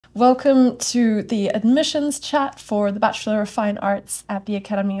Welcome to the admissions chat for the Bachelor of Fine Arts at the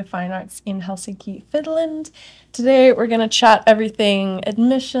Academy of Fine Arts in Helsinki, Finland. Today we're going to chat everything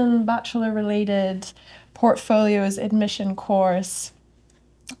admission, bachelor related, portfolios, admission course,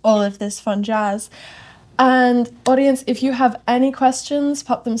 all of this fun jazz. And audience, if you have any questions,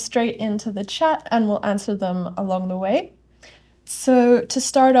 pop them straight into the chat and we'll answer them along the way. So to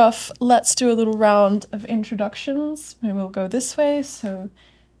start off, let's do a little round of introductions. Maybe we'll go this way. So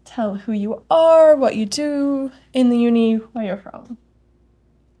tell who you are, what you do in the uni, where you're from.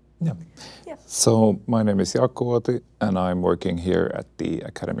 Yeah. So my name is Jaakko Oti, and I'm working here at the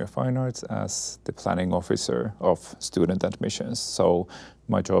Academy of Fine Arts as the planning officer of student admissions. So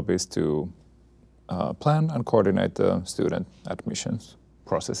my job is to plan and coordinate the student admissions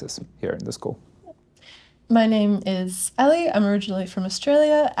processes here in the school. My name is Ellie. I'm originally from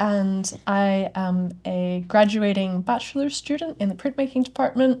Australia, and I am a graduating bachelor student in the printmaking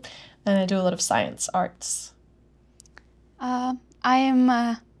department, and I do a lot of science arts. I am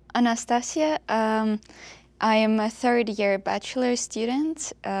Anastasia. I am a third-year bachelor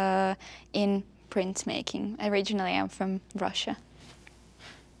student in printmaking. Originally, I'm from Russia.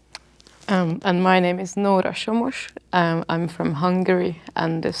 And my name is Nora Somos. I'm from Hungary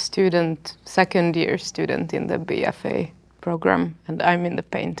and a student, second-year student in the BFA program, and I'm in the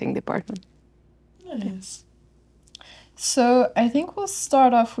painting department. Nice. So I think we'll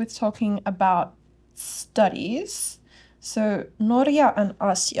start off with talking about studies. So Noria and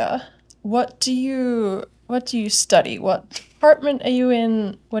Asia, what do you study? What department are you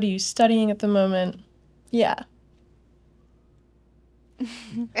in? What are you studying at the moment? Yeah.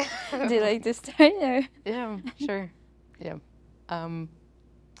 Do you like to start? Or? Yeah, sure. Yeah.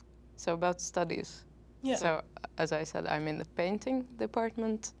 So about studies. Yeah. So as I said, I'm in the painting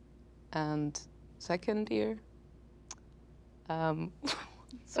department and second year.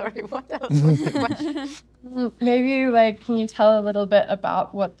 Sorry, what else was the question? Maybe can you tell a little bit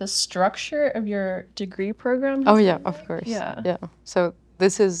about what the structure of your degree program is? Oh yeah, of course. Yeah. Yeah. So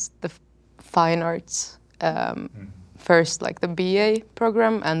this is the fine arts. First, the BA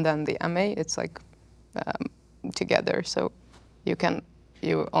program, and then the MA. It's together, so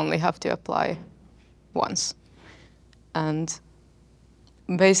you only have to apply once. And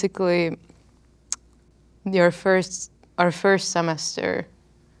basically, our first semester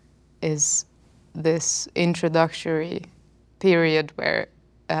is this introductory period where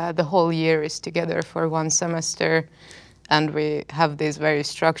the whole year is together for one semester, and we have these very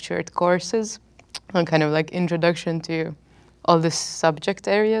structured courses. And kind of introduction to all the subject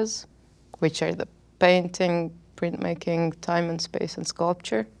areas, which are the painting, printmaking, time and space, and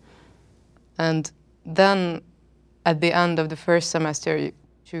sculpture. And then at the end of the first semester, you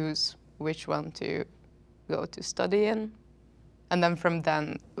choose which one to go to study in. And then from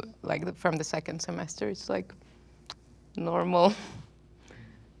the second semester, it's normal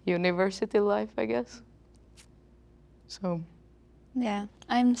university life, I guess. So. Yeah,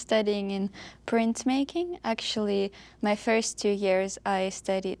 I'm studying in printmaking. Actually, my first 2 years I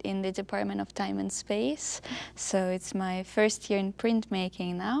studied in the Department of Time and Space. So it's my first year in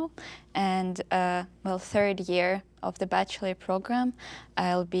printmaking now. And, third year of the bachelor program.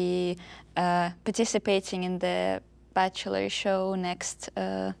 I'll be participating in the bachelor show next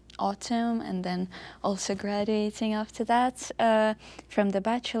autumn, and then also graduating after that from the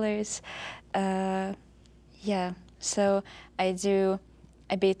bachelor's. Yeah. So I do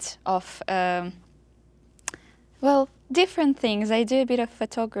a bit of, different things. I do a bit of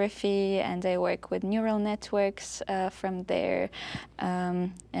photography, and I work with neural networks from there,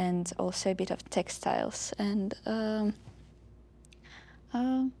 and also a bit of textiles. And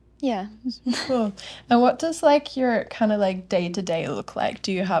yeah. Cool. And what does your kind of day-to-day look like?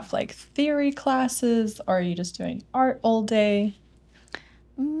 Do you have theory classes, or are you just doing art all day?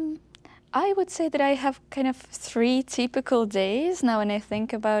 I would say that I have kind of 3 typical days now when I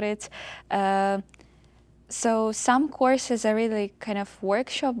think about it. So some courses are really kind of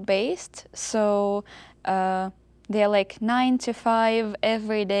workshop based. So they're 9 to 5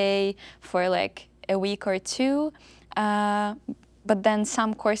 every day for a week or 2. But then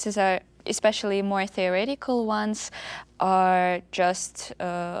some courses are, especially more theoretical ones, are just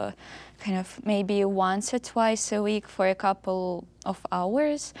kind of maybe once or twice a week for a couple of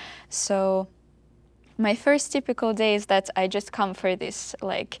hours. So my first typical day is that I just come for this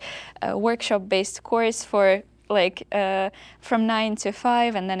workshop-based course for from 9 to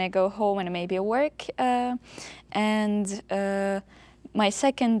 5, and then I go home and maybe work. And my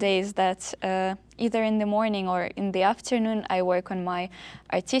second day is that either in the morning or in the afternoon I work on my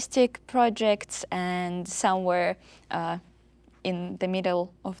artistic projects, and some were in the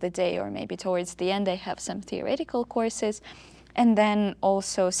middle of the day or maybe towards the end I have some theoretical courses. And then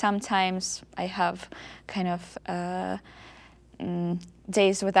also sometimes I have kind of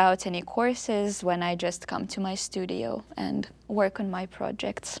days without any courses when I just come to my studio and work on my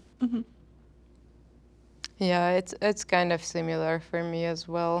projects. Mm-hmm. Yeah, it's kind of similar for me as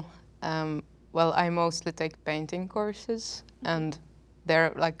well. Well, I mostly take painting courses, and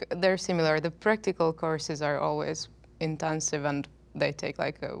they're similar. The practical courses are always intensive, and they take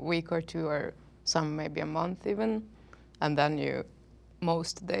like a week or two, or some maybe a month even. And then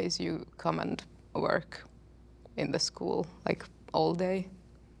most days you come and work in the school like all day.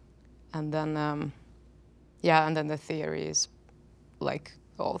 And then, and then the theory is like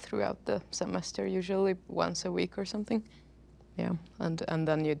all throughout the semester, usually once a week or something. Yeah, and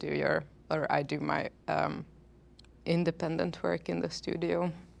then you do I do my independent work in the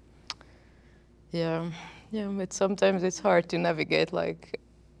studio. Yeah, sometimes it's hard to navigate like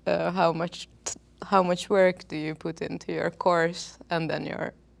how much work do you put into your course and then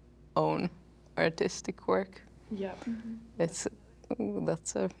your own artistic work. Yeah. Mm-hmm.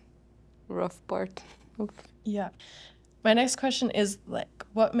 That's a rough part of. Yeah. My next question is like,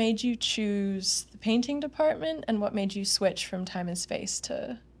 what made you choose the painting department and what made you switch from time and space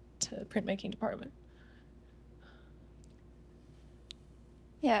to printmaking department?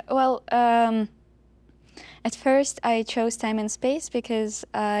 Yeah, well, at first I chose time and space because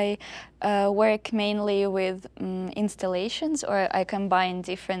I work mainly with installations, or I combine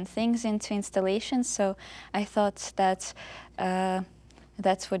different things into installations, so I thought that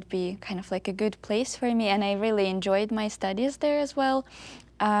that would be kind of like a good place for me, and I really enjoyed my studies there as well.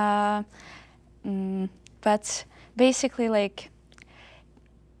 But basically, like,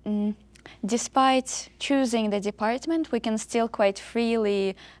 despite choosing the department, we can still quite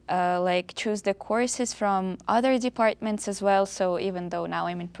freely like choose the courses from other departments as well. So even though now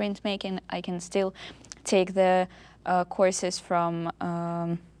I'm in printmaking, I can still take the courses from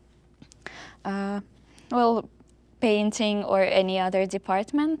well, painting or any other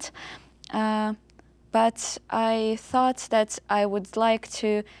department. But I thought that I would like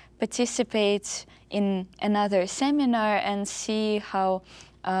to participate in another seminar and see how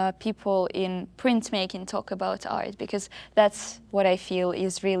people in printmaking talk about art, because that's what I feel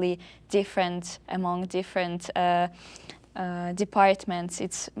is really different among different departments.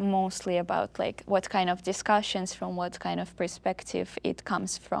 It's mostly about like what kind of discussions, from what kind of perspective it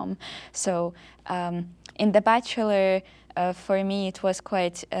comes from. So in the bachelor, for me it was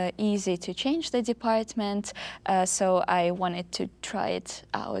quite easy to change the department, so I wanted to try it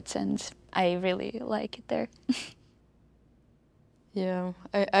out and I really like it there. Yeah,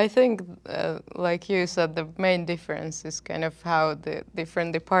 I think, like you said, the main difference is kind of how the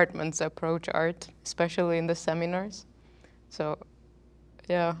different departments approach art, especially in the seminars. So,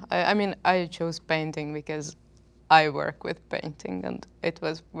 yeah, I mean, I chose painting because I work with painting, and it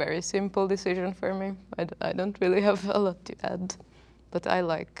was a very simple decision for me. I don't really have a lot to add, but I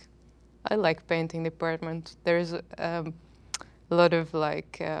like painting department. There's a lot of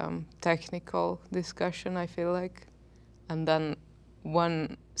like technical discussion, I feel like, and then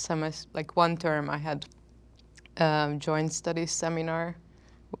one semester, like one term, I had joint studies seminar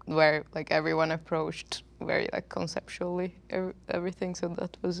where like everyone approached very like conceptually everything, so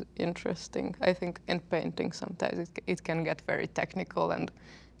that was interesting. I think in painting sometimes it can get very technical and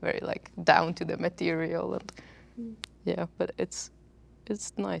very like down to the material, and yeah, but it's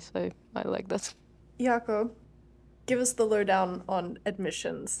nice. I like that. Jaakko, give us the lowdown on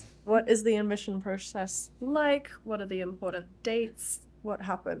admissions. What is the admission process like? What are the important dates? What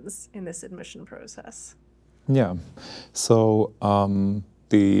happens in this admission process? Yeah, so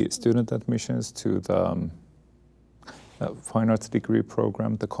the student admissions to the Fine Arts degree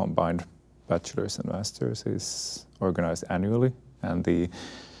program, the combined bachelor's and master's, is organized annually, and the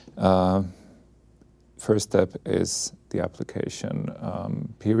first step is the application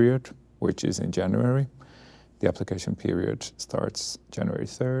period, which is in January. The application period starts January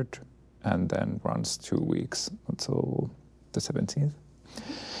 3rd and then runs 2 weeks until the 17th.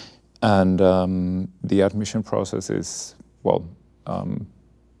 And the admission process is, well,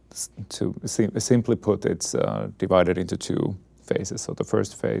 to simply put, it's divided into 2 phases. So the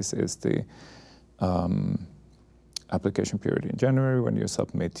first phase is the application period in January, when you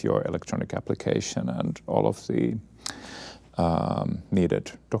submit your electronic application and all of the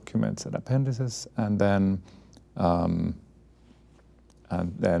needed documents and appendices, and then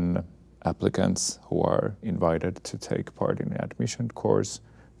applicants who are invited to take part in the admission course,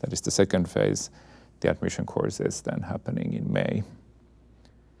 that is the second phase. The admission course is then happening in May.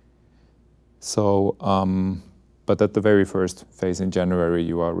 So, but at the very first phase in January,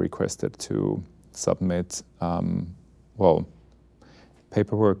 you are requested to submit,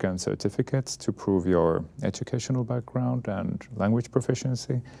 paperwork and certificates to prove your educational background and language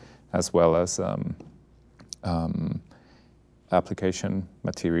proficiency, as well as application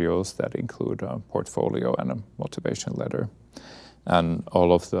materials that include a portfolio and a motivation letter. And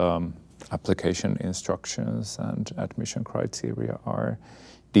all of the application instructions and admission criteria are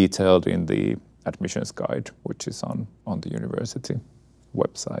detailed in the admissions guide, which is on the university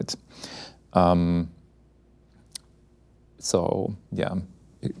website. So yeah,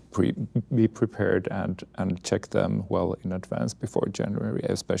 be prepared and check them well in advance before January,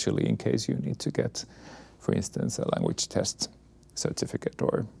 especially in case you need to get, for instance, a language test certificate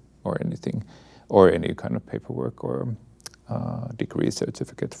or anything, or any kind of paperwork or degree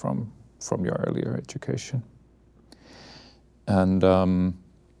certificate from your earlier education. And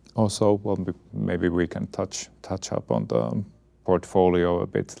also, well, maybe we can touch up on the portfolio a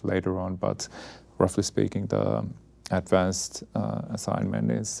bit later on, but roughly speaking, the advanced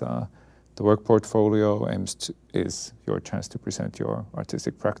assignment is the work portfolio is your chance to present your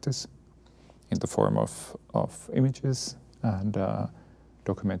artistic practice in the form of images and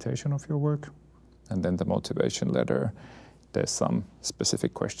documentation of your work. And then the motivation letter, there's some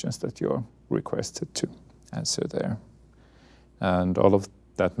specific questions that you're requested to answer there. And all of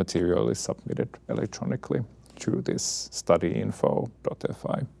that material is submitted electronically through this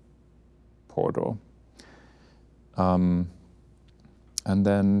studyinfo.fi portal. And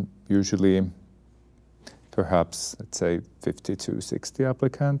then usually perhaps, let's say, 50 to 60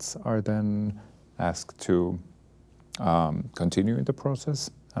 applicants are then asked to continue in the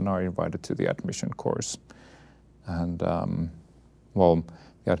process and are invited to the admission course. And well,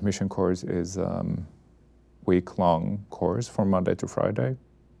 the admission course is a week-long course from Monday to Friday,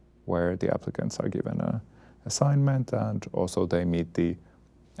 where the applicants are given an assignment, and also they meet the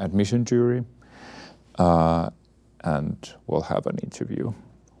admission jury, and we'll have an interview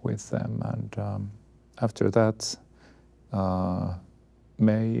with them. And after that,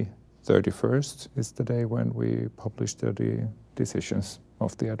 May 31st is the day when we publish the decisions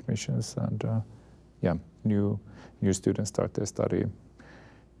of the admissions, and yeah, new students start their study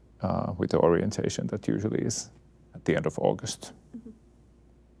with the orientation that usually is at the end of August. Mm-hmm.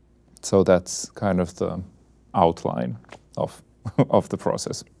 So that's kind of the outline of the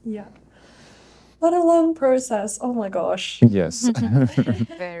process. Yeah. What a long process. Oh my gosh. Yes.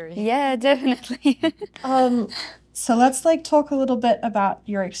 Very. Yeah, definitely. So let's talk a little bit about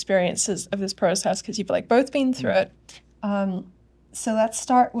your experiences of this process, because you've both been through it. So let's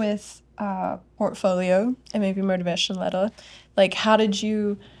start with portfolio and maybe motivation letter. How did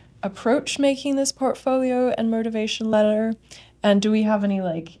you approach making this portfolio and motivation letter? And do we have any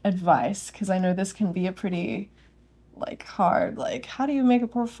advice? Because I know this can be a pretty hard, how do you make a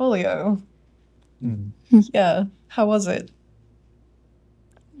portfolio? Mm. Yeah, how was it?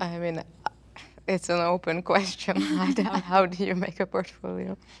 I mean, it's an open question. How do you make a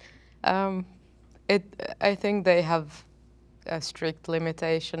portfolio? I think they have a strict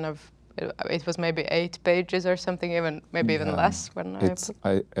limitation of, it was maybe 8 pages or something, even less when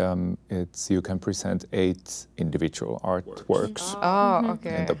you can present 8 individual artworks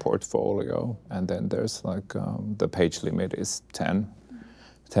in the portfolio, and then there's the page limit is 10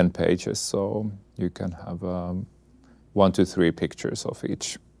 pages, so you can have 1 to 3 pictures of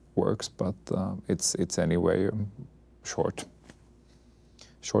each works, but it's anyway short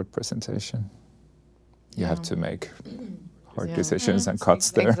presentation. You have to make hard decisions and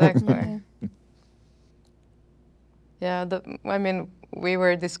cuts there. Exactly. Yeah, I mean, we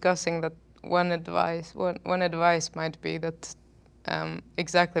were discussing that one advice might be that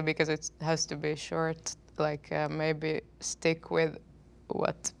exactly because it has to be short, maybe stick with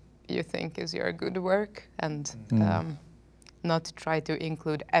what you think is your good work, and not try to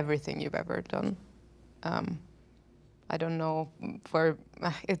include everything you've ever done. I don't know,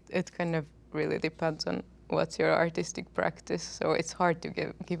 it kind of really depends on what's your artistic practice, so it's hard to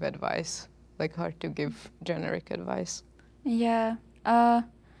give advice, hard to give generic advice. Yeah,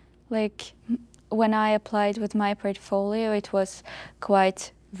 when I applied with my portfolio, it was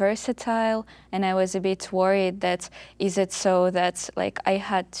quite versatile, and I was a bit worried that is it so that I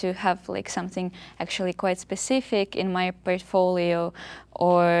had to have something actually quite specific in my portfolio,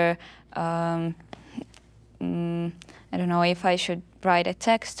 or I don't know if I should write a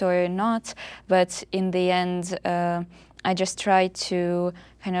text or not, but in the end I just tried to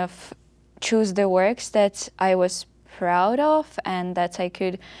kind of choose the works that I was proud of and that I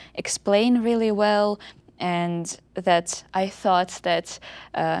could explain really well, and that I thought that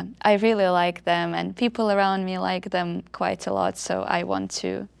I really like them and people around me like them quite a lot, so I want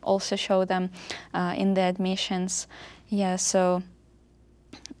to also show them in the admissions. Yeah, so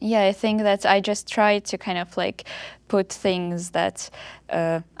yeah, I think that I just try to kind of like put things that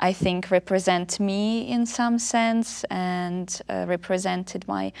I think represent me in some sense and represented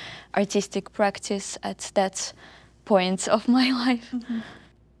my artistic practice at that point of my life.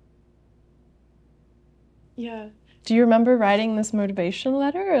 Yeah. Do you remember writing this motivation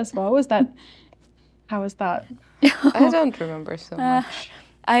letter as well? How was that? I don't remember so much.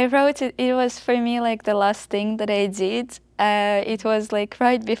 I wrote it, it was for me like the last thing that I did. It was like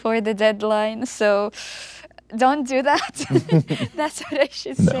right before the deadline, so don't do that. That's what I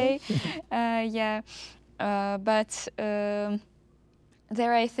should say. Yeah, but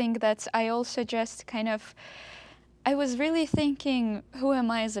there I think that I also just kind of, I was really thinking, who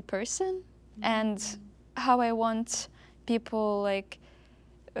am I as a person? And how I want people like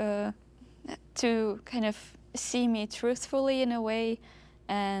to kind of see me truthfully in a way,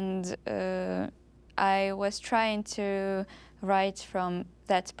 and I was trying to write from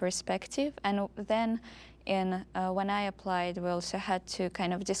that perspective. And then when I applied, we also had to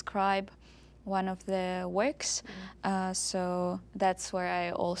kind of describe one of the works, so that's where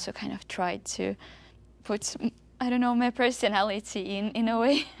I also kind of tried to put, I don't know, my personality in a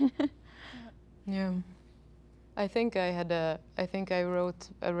way. Yeah. I think I wrote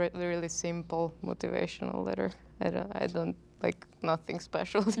a really simple motivational letter. I don't like nothing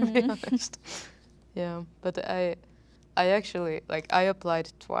special, to be honest. Yeah, but I actually, like, I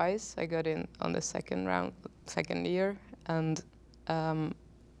applied twice. I got in on the second year, and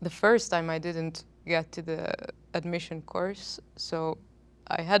the first time I didn't get to the admission course, so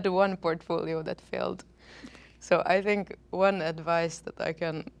I had one portfolio that failed. So I think one advice that I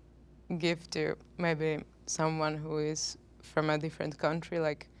can give to maybe someone who is from a different country,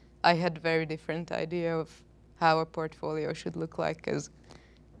 like, I had very different idea of how a portfolio should look like, because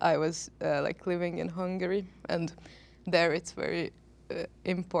I was like living in Hungary, and there it's very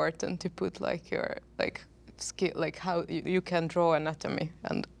important to put like your like skill, like how you can draw anatomy,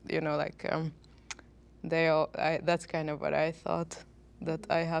 and you know, like that's kind of what I thought that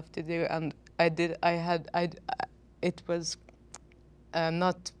I have to do, and I did. It was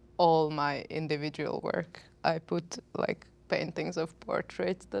not all my individual work. I put like paintings of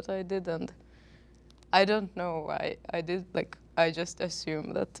portraits that I did, and I don't know why I did. Like, I just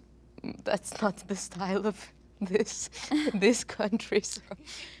assume that that's not the style of this country. So.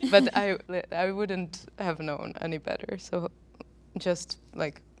 But I wouldn't have known any better. So just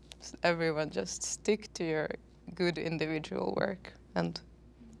like everyone, just stick to your good individual work, and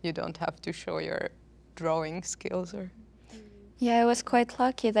you don't have to show your drawing skills or. Yeah, I was quite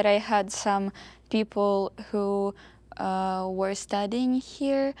lucky that I had some people who were studying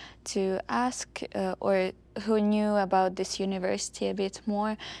here to ask or who knew about this university a bit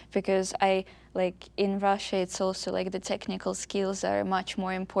more, because like in Russia it's also like the technical skills are much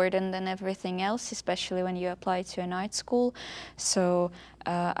more important than everything else, especially when you apply to an art school. So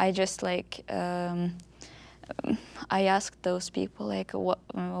I just like I asked those people like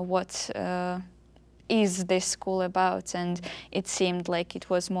what is this school about, and it seemed like it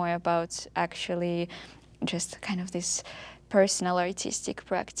was more about actually just kind of this personal artistic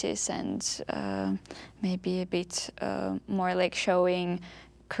practice, and maybe a bit more like showing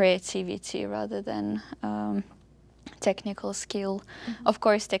creativity rather than technical skill. Mm-hmm. Of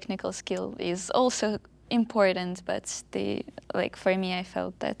course, technical skill is also important, but like for me, I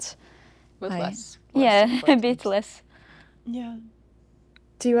felt that less yeah, important. a bit less. Yeah.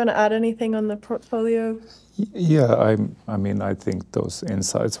 Do you want to add anything on the portfolio? Yeah, I mean, I think those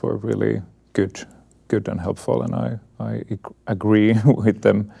insights were really good and helpful, and I agree with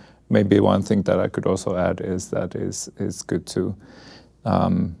them. Maybe one thing that I could also add is that it's good to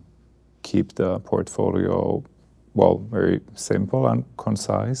keep the portfolio, well, very simple and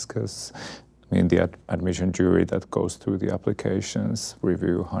concise, because I mean, the admission jury that goes through the applications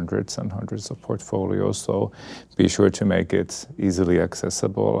review hundreds and hundreds of portfolios, so be sure to make it easily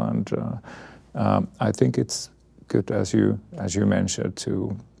accessible. And I think it's good, as you mentioned,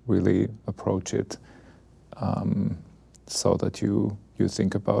 to really approach it so that you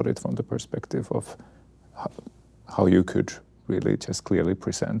think about it from the perspective of how you could really just clearly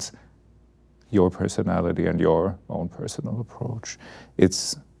present your personality and your own personal approach.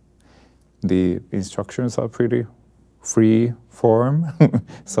 The instructions are pretty free form,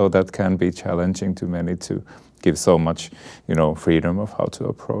 so that can be challenging to many to give so much, freedom of how to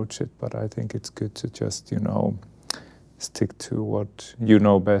approach it. But I think it's good to just, stick to what you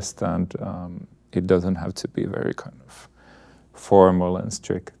know best, and it doesn't have to be very kind of formal and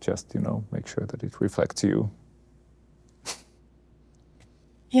strict. Just, make sure that it reflects you.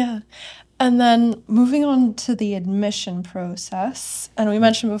 Yeah. And then moving on to the admission process, and we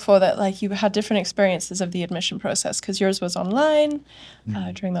mentioned before that like you had different experiences of the admission process because yours was online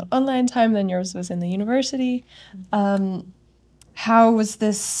during that online time, then yours was in the university. How was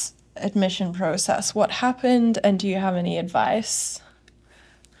this admission process? What happened, and do you have any advice?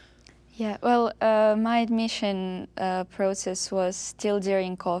 Yeah, well, my admission process was still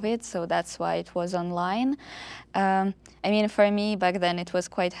during COVID, so that's why it was online. I mean, for me back then it was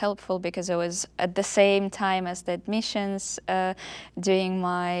quite helpful because I was at the same time as the admissions doing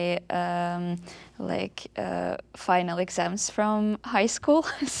my final exams from high school.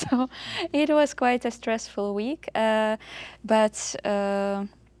 So it was quite a stressful week. For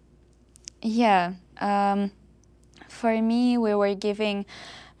me, we were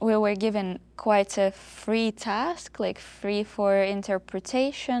given quite a free task, like free for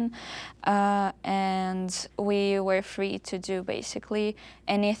interpretation, and we were free to do basically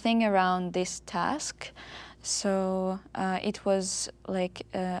anything around this task. So it was like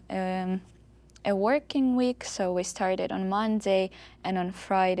a working week, so we started on Monday, and on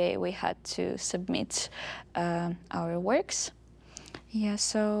Friday we had to submit our works. Yeah,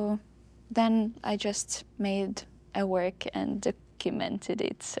 so then I just made a work and documented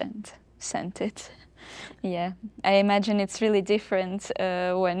it and sent it. Yeah, I imagine it's really different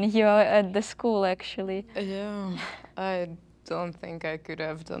when you're at the school, actually. Yeah, I don't think I could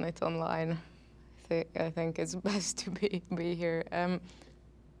have done it online. I think it's best to be here.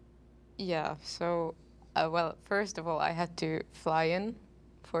 Yeah, so, well, first of all, I had to fly in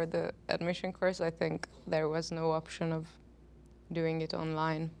for the admission course. I think there was no option of doing it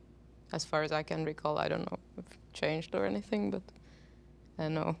online. As far as I can recall, I don't know if it changed or anything, but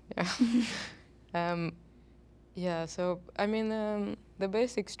no, yeah. Yeah, so, I mean, the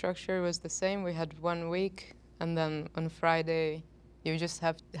basic structure was the same. We had 1 week, and then on Friday, you just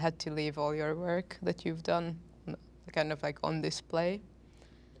had to leave all your work that you've done kind of like on display.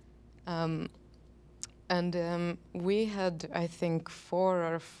 We had, I think,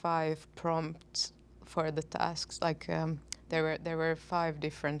 4 or 5 prompts for the tasks. Like there were 5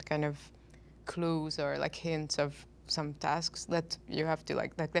 different kind of clues or like hints of some tasks that you have to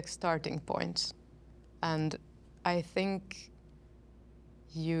like starting points. And I think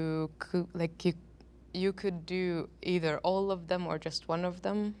you could do either all of them or just one of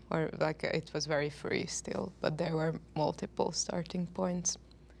them, or like it was very free still, but there were multiple starting points.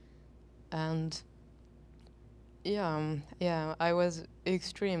 And yeah, I was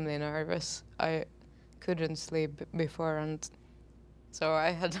extremely nervous. I couldn't sleep before, and so I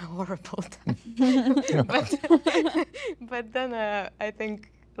had a horrible time. but then I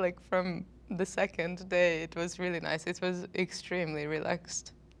think like from the second day it was really nice. It was extremely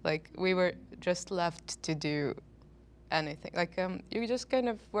relaxed. Like we were just left to do anything. Like you just kind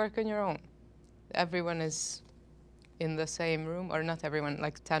of work on your own. Everyone is in the same room, or not everyone,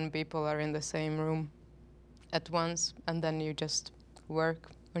 like 10 people are in the same room at once, and then you just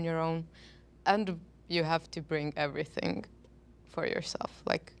work on your own. And you have to bring everything for yourself,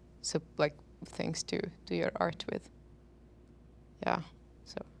 like things to do your art with. Yeah,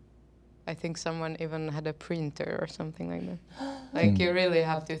 so I think someone even had a printer or something like that. Like you really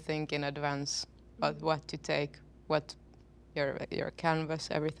have to think in advance about what to take, what your canvas,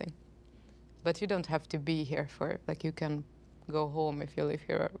 everything. But you don't have to be here for, like you can go home if you live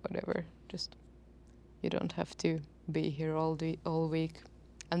here or whatever. Just, you don't have to be here all week.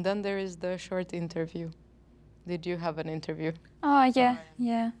 And then there is the short interview. Did you have an interview? Oh, yeah.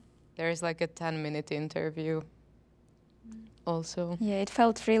 There is like a 10-minute interview also. Yeah, it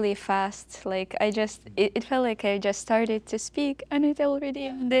felt really fast. Like it felt like I just started to speak and it already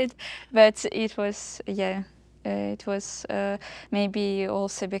ended. But it was, it was maybe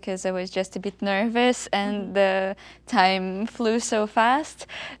also because I was just a bit nervous and the time flew so fast.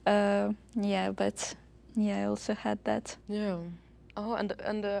 I also had that. Yeah. Oh,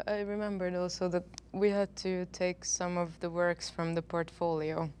 and I remembered also that we had to take some of the works from the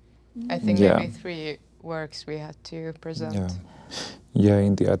portfolio. I think maybe 3 works we had to present. Yeah,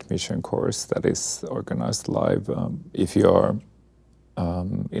 in the admission course that is organized live, if you are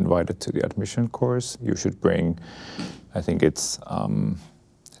invited to the admission course, you should bring, I think it's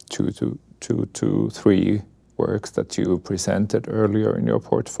 2 to 3 works that you presented earlier in your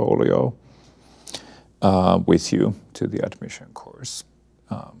portfolio with you to the admission course,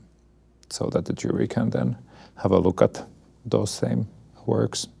 so that the jury can then have a look at those same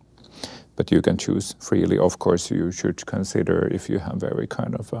works. But you can choose freely. Of course, you should consider if you have very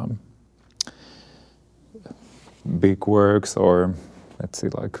kind of big works or, let's see,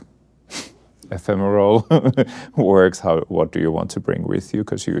 like ephemeral works, what do you want to bring with you?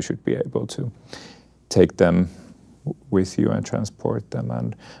 Because you should be able to take them with you and transport them,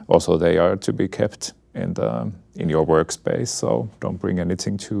 and also they are to be kept in your workspace. So don't bring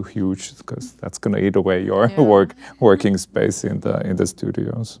anything too huge, because that's going to eat away your working space in the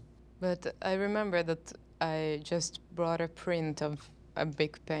studios. But I remember that I just brought a print of a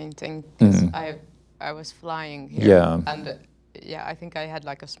big painting because I was flying here, and I think I had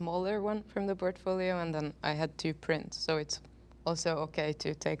like a smaller one from the portfolio, and then I had 2 prints, so it's also okay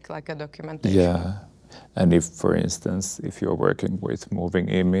to take like a documentation. Yeah, and if, for instance, if you're working with moving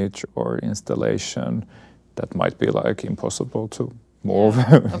image or installation, that might be like impossible to move.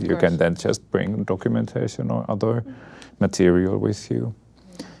 You can then just bring documentation or other material with you.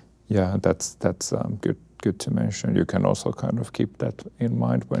 Yeah, that's good to mention. You can also kind of keep that in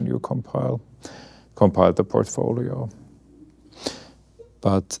mind when you compile the portfolio.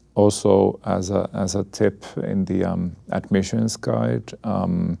 But also as a tip in the admissions guide,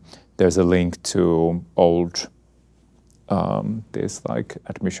 there's a link to old these like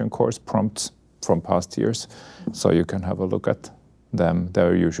admission course prompts from past years, so you can have a look at them.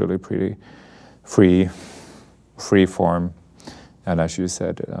 They're usually pretty free form, and as you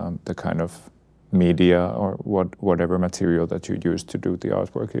said, the kind of media or whatever material that you use to do the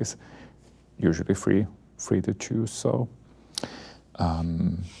artwork is usually free to choose. So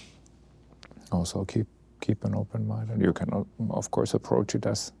also keep an open mind, and you can of course approach it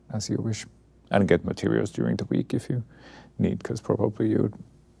as you wish, and get materials during the week if you need, because probably you'd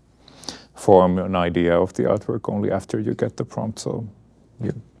form an idea of the artwork only after you get the prompt, so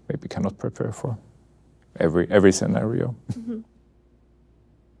you maybe cannot prepare for every scenario. Mm-hmm.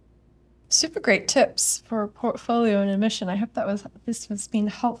 Super great tips for portfolio and admission. I hope this has been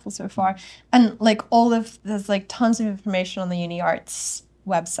helpful so far. And like there's like tons of information on the UniArts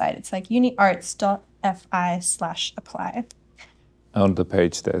website. It's like uniarts.fi/apply. On the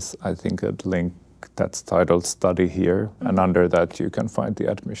page there's, I think, a link that's titled Study Here, and under that you can find the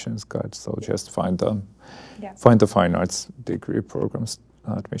admissions guide. So just find the Fine Arts degree programs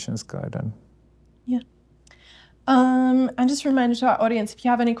admissions guide. And and just a reminder to our audience, if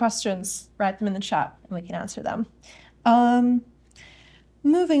you have any questions, write them in the chat and we can answer them.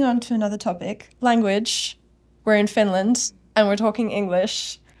 Moving on to another topic, language. We're in Finland and we're talking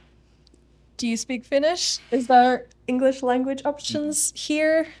English. Do you speak Finnish? Is there English language options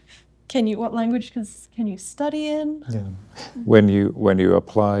here? What language can you study in? Yeah. When you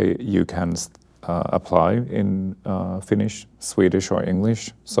apply, you can apply in Finnish, Swedish, or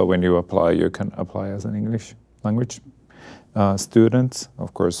English. So when you apply, you can apply as an English language student.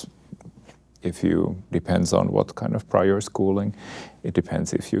 Of course, depends on what kind of prior schooling. It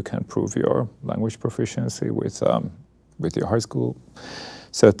depends if you can prove your language proficiency with your high school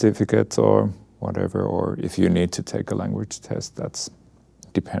certificate or whatever, or if you need to take a language test. That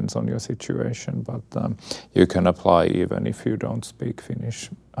depends on your situation, but you can apply even if you don't speak Finnish.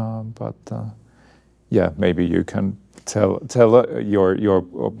 Maybe you can tell your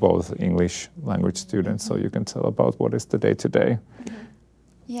both English language students, so you can tell about what is the day-to-day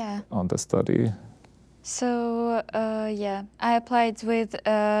on the study. So I applied with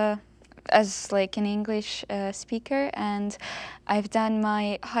as like an English speaker, and I've done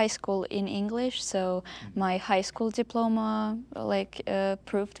my high school in English, so my high school diploma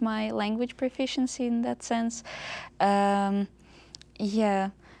proved my language proficiency in that sense. But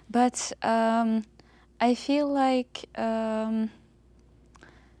I feel like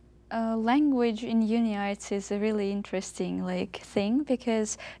language in UniArts is a really interesting thing,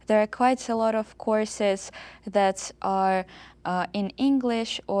 because there are quite a lot of courses that are in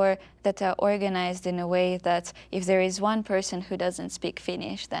English, or that are organized in a way that if there is one person who doesn't speak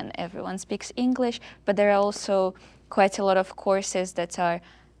Finnish, then everyone speaks English. But there are also quite a lot of courses that are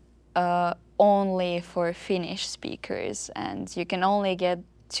only for Finnish speakers, and you can only get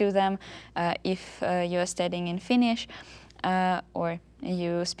to them if you are studying in Finnish or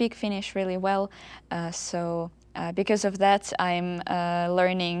you speak Finnish really well. Because of that, I'm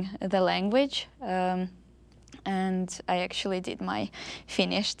learning the language, and I actually did my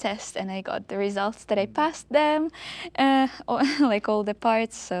Finnish test, and I got the results that I passed them, all the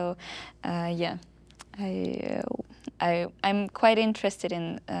parts. So I'm quite interested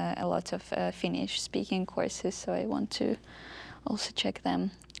in a lot of Finnish speaking courses, so I want to also check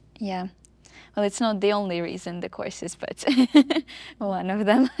them. Yeah. Well, it's not the only reason, the courses, but one of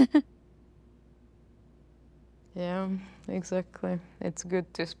them. Yeah, exactly. It's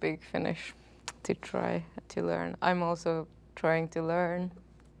good to speak Finnish, to try to learn. I'm also trying to learn.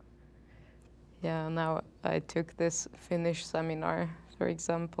 yeah, now I took this Finnish seminar, for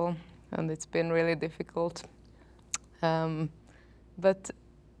example, and it's been really difficult. But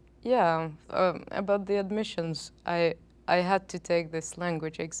yeah, about the admissions, I had to take this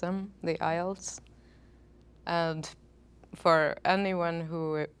language exam, the IELTS, and for anyone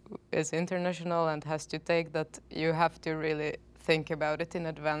who is international and has to take that, you have to really think about it in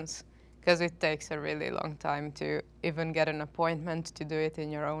advance, because it takes a really long time to even get an appointment to do it in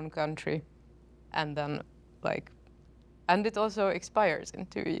your own country, and then like, and it also expires in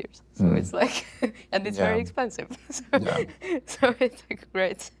 2 years, so it's like, and it's very expensive, so, so it's like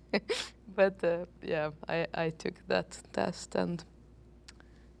great. But yeah, I took that test, and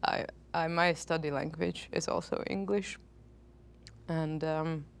my study language is also English. And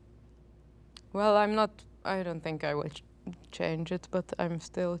well, I don't think I will change it, but I'm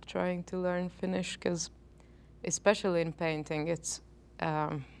still trying to learn Finnish, because especially in painting, it's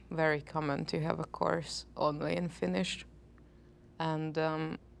very common to have a course only in Finnish. And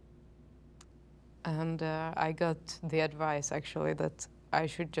I got the advice actually that I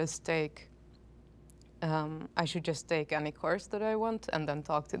should just take any course that I want and then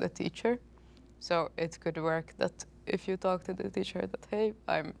talk to the teacher. So it could work that if you talk to the teacher that, hey,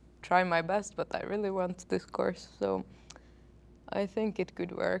 I'm trying my best, but I really want this course. So I think it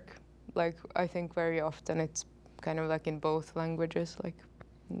could work. Like, I think very often it's kind of like in both languages, like,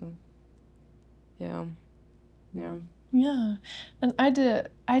 yeah. Yeah, an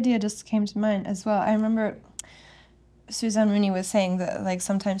idea just came to mind as well. I remember Suzanne Rooney was saying that like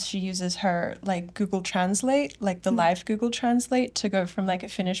sometimes she uses her like Google Translate, like the live Google Translate, to go from like a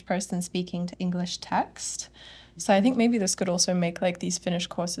Finnish person speaking to English text. So I think maybe this could also make like these Finnish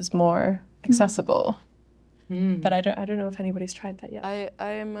courses more accessible. But I don't know if anybody's tried that yet.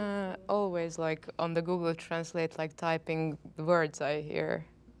 I am always like on the Google Translate, like typing the words I hear,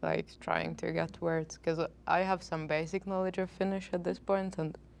 like trying to get words, because I have some basic knowledge of Finnish at this point,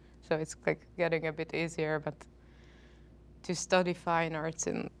 and so it's like getting a bit easier. But to study fine arts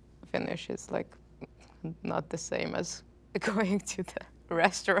in Finnish is like not the same as going to the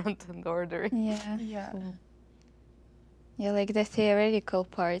restaurant and ordering. Yeah, like the theoretical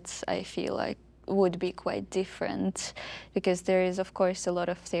parts, I feel like would be quite different, because there is of course a lot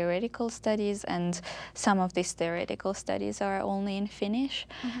of theoretical studies, and some of these theoretical studies are only in Finnish,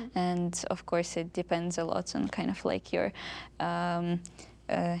 and of course it depends a lot on kind of like your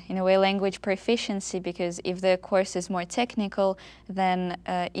in a way language proficiency, because if the course is more technical, then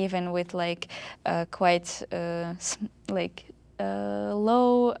even with like quite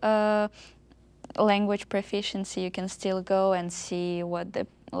low language proficiency, you can still go and see what the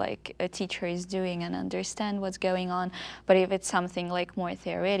a teacher is doing and understand what's going on. But if it's something like more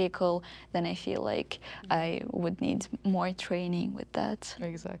theoretical, then I feel like I would need more training with that.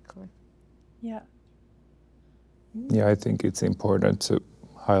 Exactly. Yeah. Yeah, I think it's important to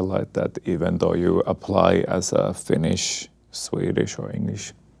highlight that even though you apply as a Finnish, Swedish or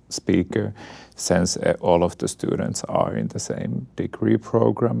English speaker, since all of the students are in the same degree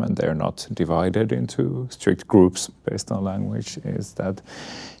program and they're not divided into strict groups based on language, is that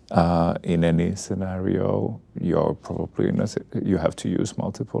in any scenario you have to use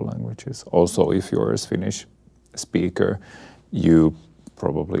multiple languages. Also, if you're a Finnish speaker, you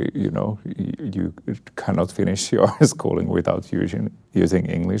probably, you cannot finish your schooling without using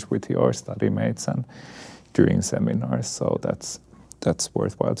English with your study mates and during seminars. So that's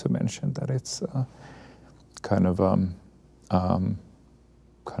worthwhile to mention, that it's kind of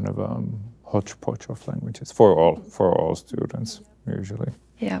hodgepodge of languages for all students usually.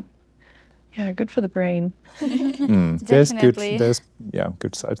 Yeah. Yeah, good for the brain. Definitely. There's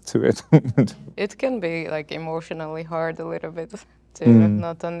good sides to it. It can be like emotionally hard a little bit to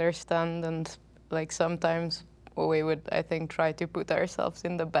not understand, and like sometimes we would, I think, try to put ourselves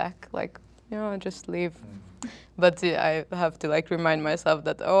in the back, like, just leave. But I have to like remind myself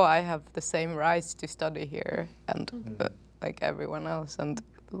that, I have the same rights to study here and like everyone else, and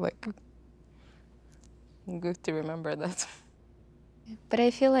like good to remember that. But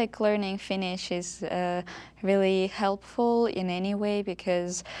I feel like learning Finnish is really helpful in any way,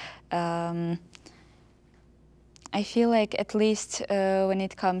 because I feel like at least when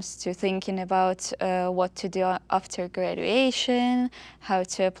it comes to thinking about what to do after graduation, how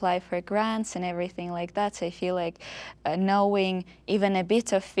to apply for grants and everything like that, I feel like knowing even a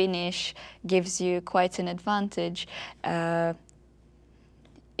bit of Finnish gives you quite an advantage,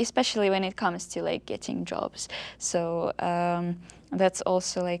 especially when it comes to like getting jobs. So that's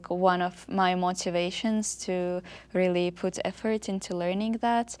also like one of my motivations to really put effort into learning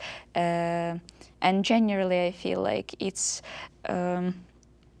that. And generally I feel like it's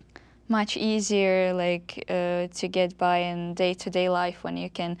much easier like to get by in day-to-day life when you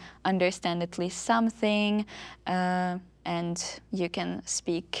can understand at least something and you can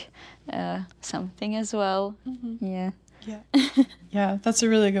speak something as well. Yeah. Yeah, that's a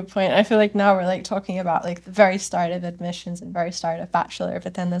really good point. I feel like now we're like talking about like the very start of admissions and very start of bachelor,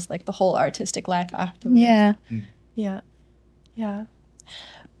 but then there's like the whole artistic life afterwards. Yeah. Yeah. Yeah.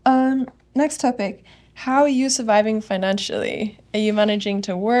 Next topic. How are you surviving financially? Are you managing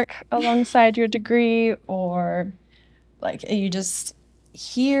to work alongside your degree, or like are you just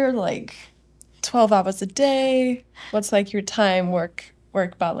here like 12 hours a day? What's like your time work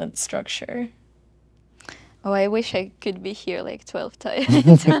balance structure? Oh, I wish I could be here like 12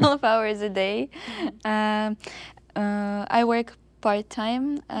 hours a day. I work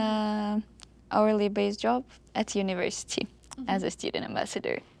part-time, hourly based job at university as a student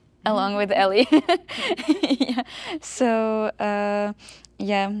ambassador, along with Ellie. Yeah. So,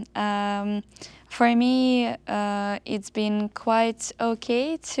 for me, it's been quite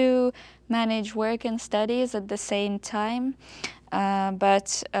okay to manage work and studies at the same time,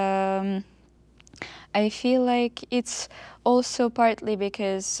 but I feel like it's also partly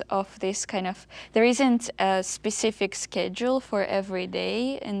because of this kind of, there isn't a specific schedule for every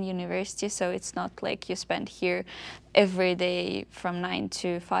day in university, so it's not like you spend here every day from 9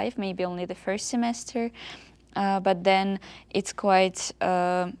 to 5, maybe only the first semester. But then it's quite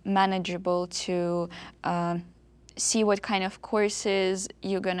manageable to see what kind of courses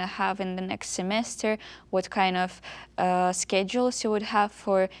you're gonna have in the next semester, what kind of schedules you would have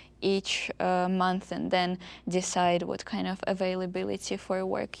for each month, and then decide what kind of availability for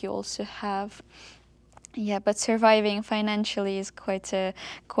work you also have. Yeah, but surviving financially is quite a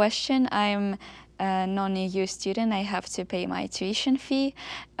question. I'm a non-EU student. I have to pay my tuition fee,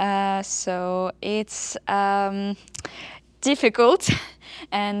 so it's difficult.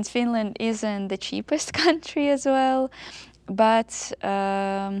 And Finland isn't the cheapest country as well, but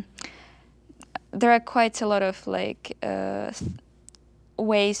there are quite a lot of like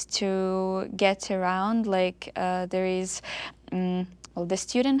ways to get around. Like there is well, the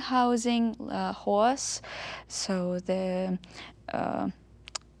student housing, HOS, so the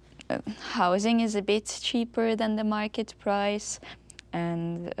housing is a bit cheaper than the market price,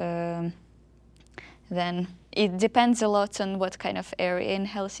 and then it depends a lot on what kind of area in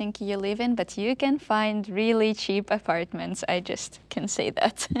Helsinki you live in, but you can find really cheap apartments. I just can say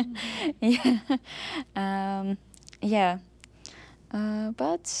that. Yeah. Yeah.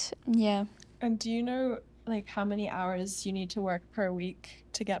 But yeah. And do you know like how many hours you need to work per week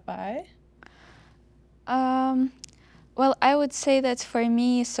to get by? Well, I would say that for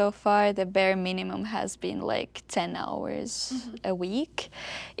me so far the bare minimum has been like 10 hours a week.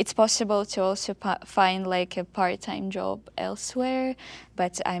 It's possible to also find like a part-time job elsewhere,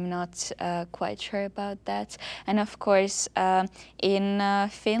 but I'm not quite sure about that. And of course, in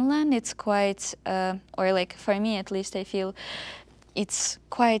Finland it's quite, or like for me at least, I feel it's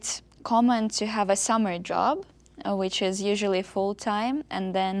quite common to have a summer job, which is usually full-time,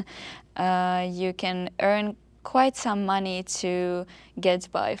 and then you can earn quite some money to get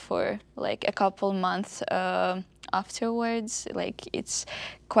by for like a couple months afterwards. Like it's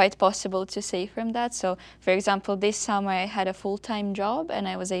quite possible to save from that. So for example, this summer I had a full-time job and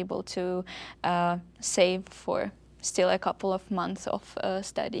I was able to save for still a couple of months of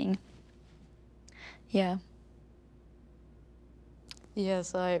studying. Yeah.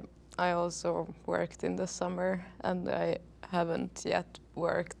 Yes, I also worked in the summer, and I haven't yet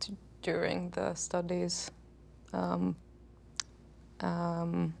worked during the studies.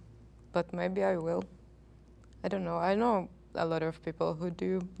 But maybe I will. I don't know. I know a lot of people who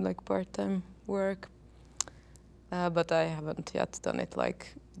do like part-time work, but I haven't yet done it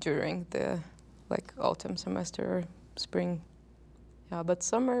like during the like autumn semester or spring. Yeah, but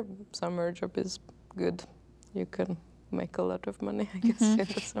summer job is good. You can make a lot of money, I guess, in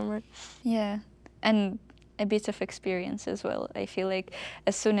the summer. Yeah, and a bit of experience as well. I feel like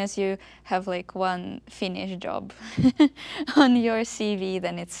as soon as you have like one finished job on your CV,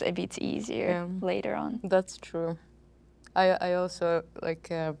 then it's a bit easier later on. That's true. I also like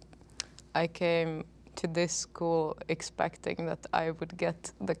I came to this school expecting that I would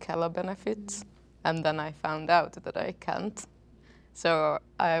get the Kela benefits, and then I found out that I can't. So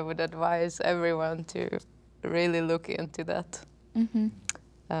I would advise everyone to really look into that.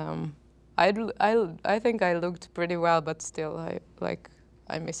 I think I looked pretty well, but still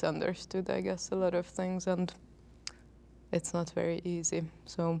I misunderstood, I guess, a lot of things, and it's not very easy.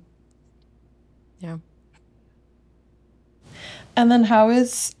 So yeah. And then how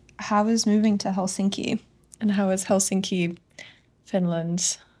is moving to Helsinki, and how is Helsinki,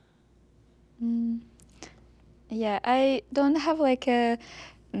 Finland? Yeah, I don't have like an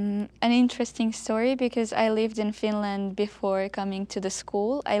interesting story because I lived in Finland before coming to the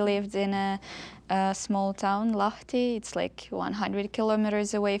school. I lived in a small town, Lahti. It's like 100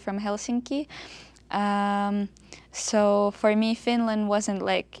 kilometers away from Helsinki. So for me, Finland wasn't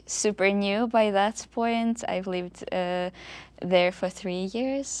like super new by that point. I've lived there for 3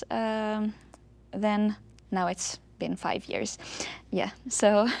 years. Then now it's been 5 years. Yeah.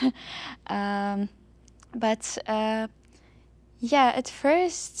 So, but yeah, at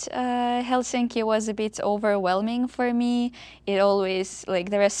first Helsinki was a bit overwhelming for me. It always,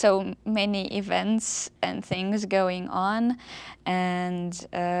 like, there are so many events and things going on, and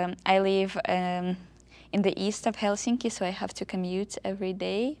I live in the east of Helsinki, so I have to commute every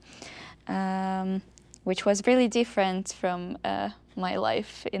day, which was really different from my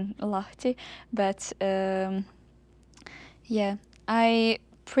life in Lahti. But yeah, I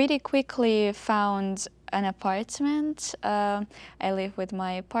pretty quickly found an apartment. I live with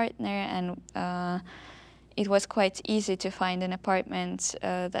my partner, and it was quite easy to find an apartment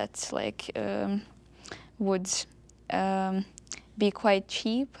that like would be quite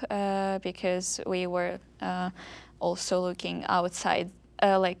cheap because we were also looking outside,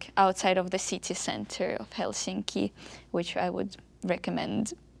 like outside of the city center of Helsinki, which I would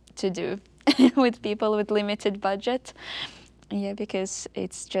recommend to do with people with limited budget. Yeah, because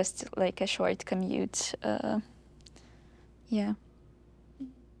it's just like a short commute. Yeah.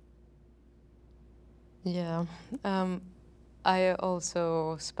 Yeah. I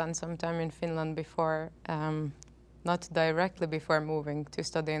also spent some time in Finland before, not directly before moving to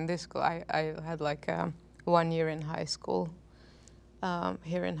study in this school. I had like 1 year in high school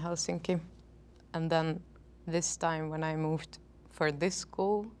here in Helsinki. And then this time when I moved for this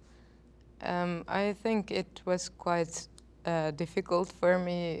school, I think it was quite difficult for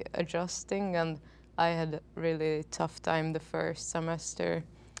me adjusting, and I had a really tough time the first semester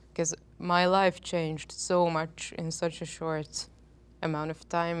because my life changed so much in such a short amount of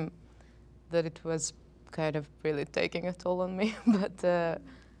time that it was kind of really taking a toll on me. But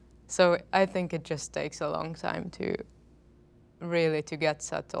so I think it just takes a long time to really to get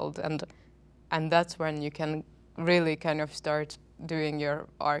settled, and that's when you can really kind of start doing your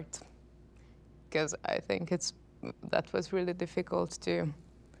art, because I think that was really difficult to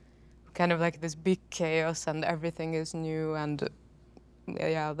kind of like this big chaos and everything is new, and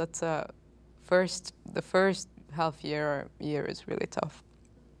yeah, that's the first half year is really tough.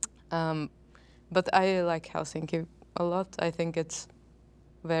 But I like Helsinki a lot. I think it's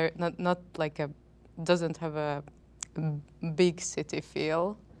very not like doesn't have a big city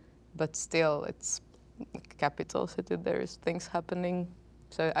feel, but still it's like a capital city. There's things happening,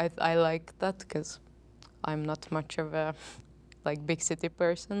 so I like that because I'm not much of a like big city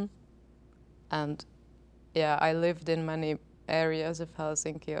person. And yeah, I lived in many areas of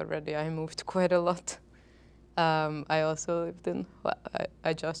Helsinki already. I moved quite a lot. I also lived in,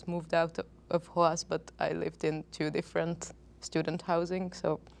 I just moved out of Hoas, but I lived in 2 different student housing,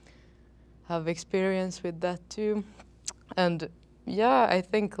 so have experience with that too. And yeah, I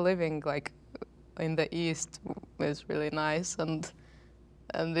think living like in the east is really nice, and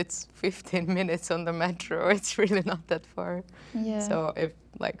it's 15 minutes on the metro. It's really not that far. Yeah. So if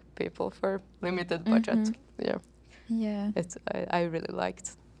like people for limited budget, Yeah. I really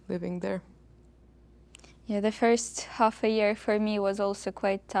liked living there. Yeah, the first half a year for me was also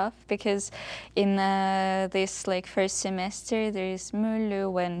quite tough because in this like first semester there is Mylly,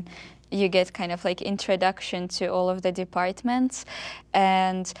 when you get kind of like introduction to all of the departments,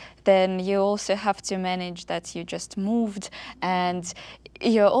 and then you also have to manage that you just moved and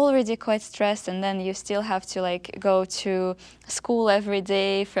you're already quite stressed, and then you still have to like go to school every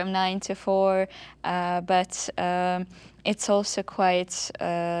day from 9 to 4, but it's also quite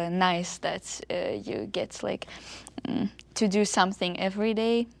nice that you get like to do something every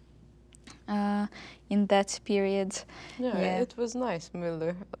day in that period. Yeah, it was nice,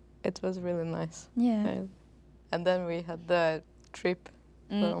 Mylly. It was really nice. Yeah. And then we had the trip.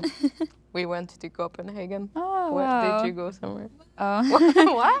 So we went to Copenhagen. Oh, Where wow. did you go somewhere?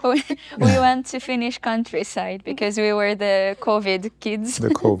 What? we went to Finnish countryside because we were the COVID kids. The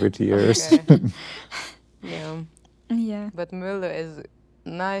COVID years. Yeah. Yeah. But Mylly is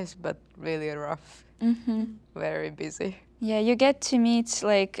nice, but really rough. Very busy. Yeah, you get to meet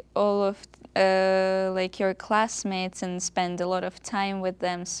like all of like your classmates and spend a lot of time with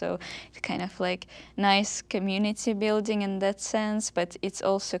them, so it's kind of like nice community building in that sense, but it's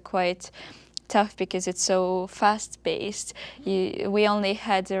also quite tough because it's so fast-paced. We only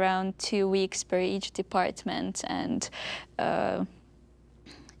had around 2 weeks per each department, and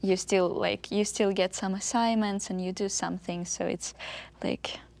you still get some assignments and you do something. So it's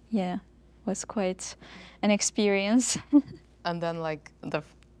like, yeah, was quite an experience. And then like the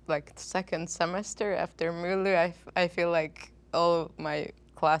second semester after Mylly, I feel like all my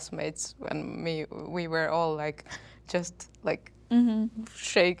classmates and me, we were all like just like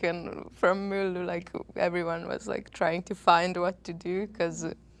shaken from Mylly. Like everyone was like trying to find what to do, because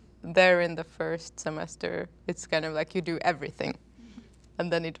there in the first semester it's kind of like you do everything.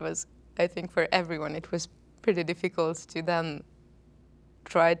 And then it was, I think for everyone it was pretty difficult to then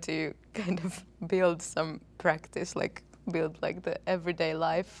try to kind of build some practice, like build like the everyday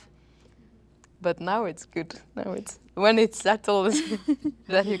life. But now it's good. Now it's when it settles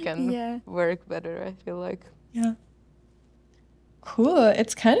that you can work better, I feel like. Yeah. Cool.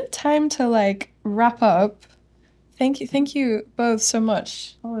 It's kind of time to like wrap up. Thank you both so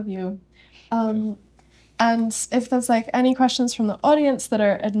much, all of you. And if there's like any questions from the audience that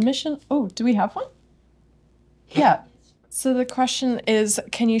are admission, oh, do we have one? Yeah. So the question is,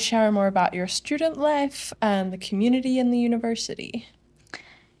 can you share more about your student life and the community in the university?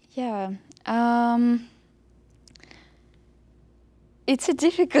 Yeah. It's a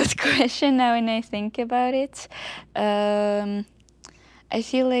difficult question now when I think about it. I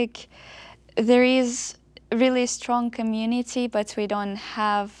feel like there is a really strong community, but we don't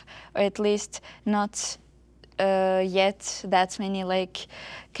have, or at least not yet, that many like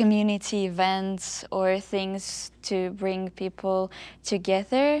community events or things to bring people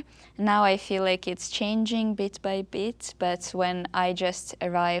together. Now I feel like it's changing bit by bit, but when I just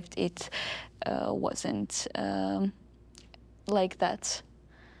arrived, it wasn't like that.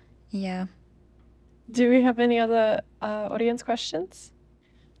 Yeah. Do we have any other audience questions?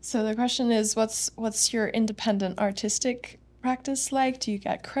 So the question is, what's your independent artistic practice like? Do you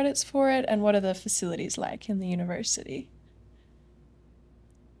get credits for it? And what are the facilities like in the university?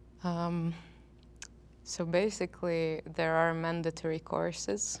 So basically, there are mandatory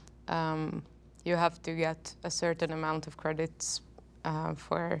courses. You have to get a certain amount of credits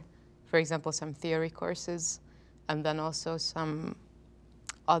for example, some theory courses, and then also some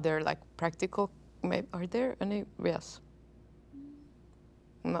other like practical. Are there any? Yes.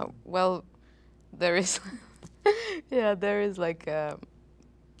 No. Well, there is. Yeah, there is like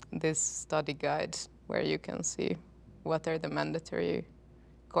this study guide where you can see what are the mandatory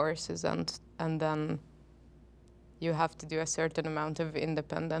courses, and then you have to do a certain amount of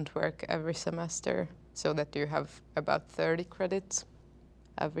independent work every semester, so that you have about 30 credits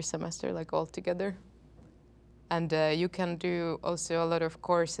every semester, like all together. And you can do also a lot of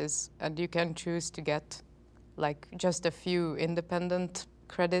courses, and you can choose to get like just a few independent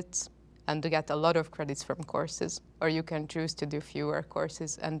credits and to get a lot of credits from courses, or you can choose to do fewer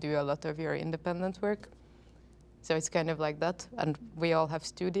courses and do a lot of your independent work. So it's kind of like that. And we all have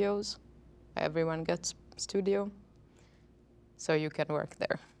studios. Everyone gets studio. So you can work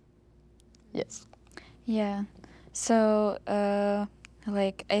there. Yes. Yeah. So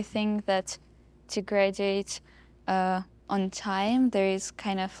like I think that to graduate on time, there is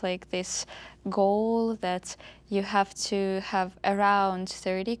kind of like this goal that you have to have around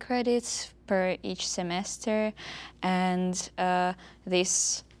 30 credits per each semester, and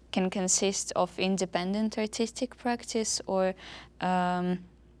this can consist of independent artistic practice or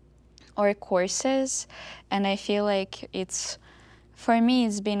courses. And I feel like for me,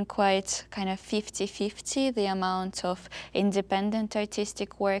 it's been quite kind of 50-50, the amount of independent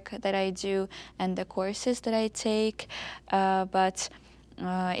artistic work that I do and the courses that I take. But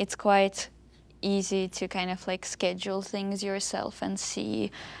it's quite easy to kind of like schedule things yourself and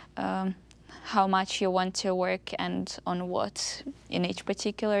see how much you want to work and on what in each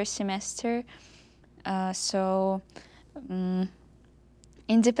particular semester.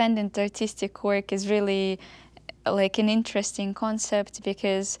 Independent artistic work is really like an interesting concept,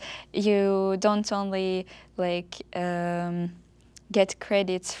 because you don't only like get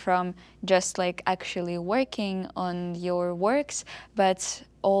credits from just like actually working on your works, but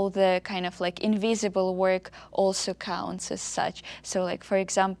all the kind of like invisible work also counts as such. So like, for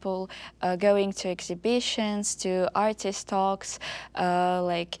example, going to exhibitions, to artist talks,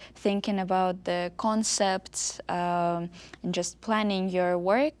 like thinking about the concepts and just planning your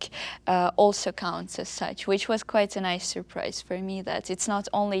work also counts as such, which was quite a nice surprise for me, that it's not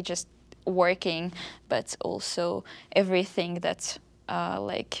only just working, but also everything that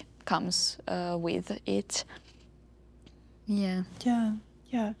like comes with it. Yeah.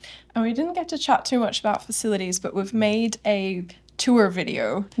 Yeah. And we didn't get to chat too much about facilities, but we've made a tour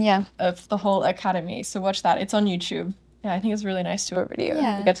video of the whole academy. So watch that. It's on YouTube. Yeah, I think it's a really nice tour video.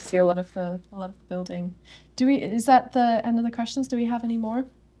 Yeah. You get to see a lot of the building. Is that the end of the questions? Do we have any more?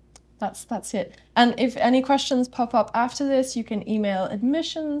 That's it. And if any questions pop up after this, you can email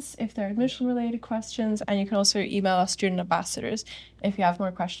admissions if they're admission-related questions, and you can also email us student ambassadors if you have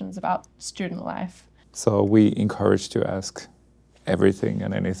more questions about student life. So we encourage to ask everything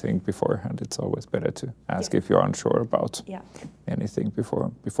and anything beforehand. It's always better to ask if you're unsure about anything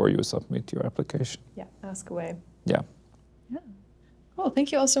before you submit your application. Yeah, ask away. Yeah. Cool.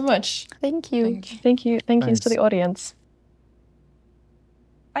 Thank you all so much. Thank you. Thank you. Thank you Thanks. to the audience.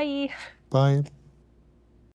 Bye. Bye.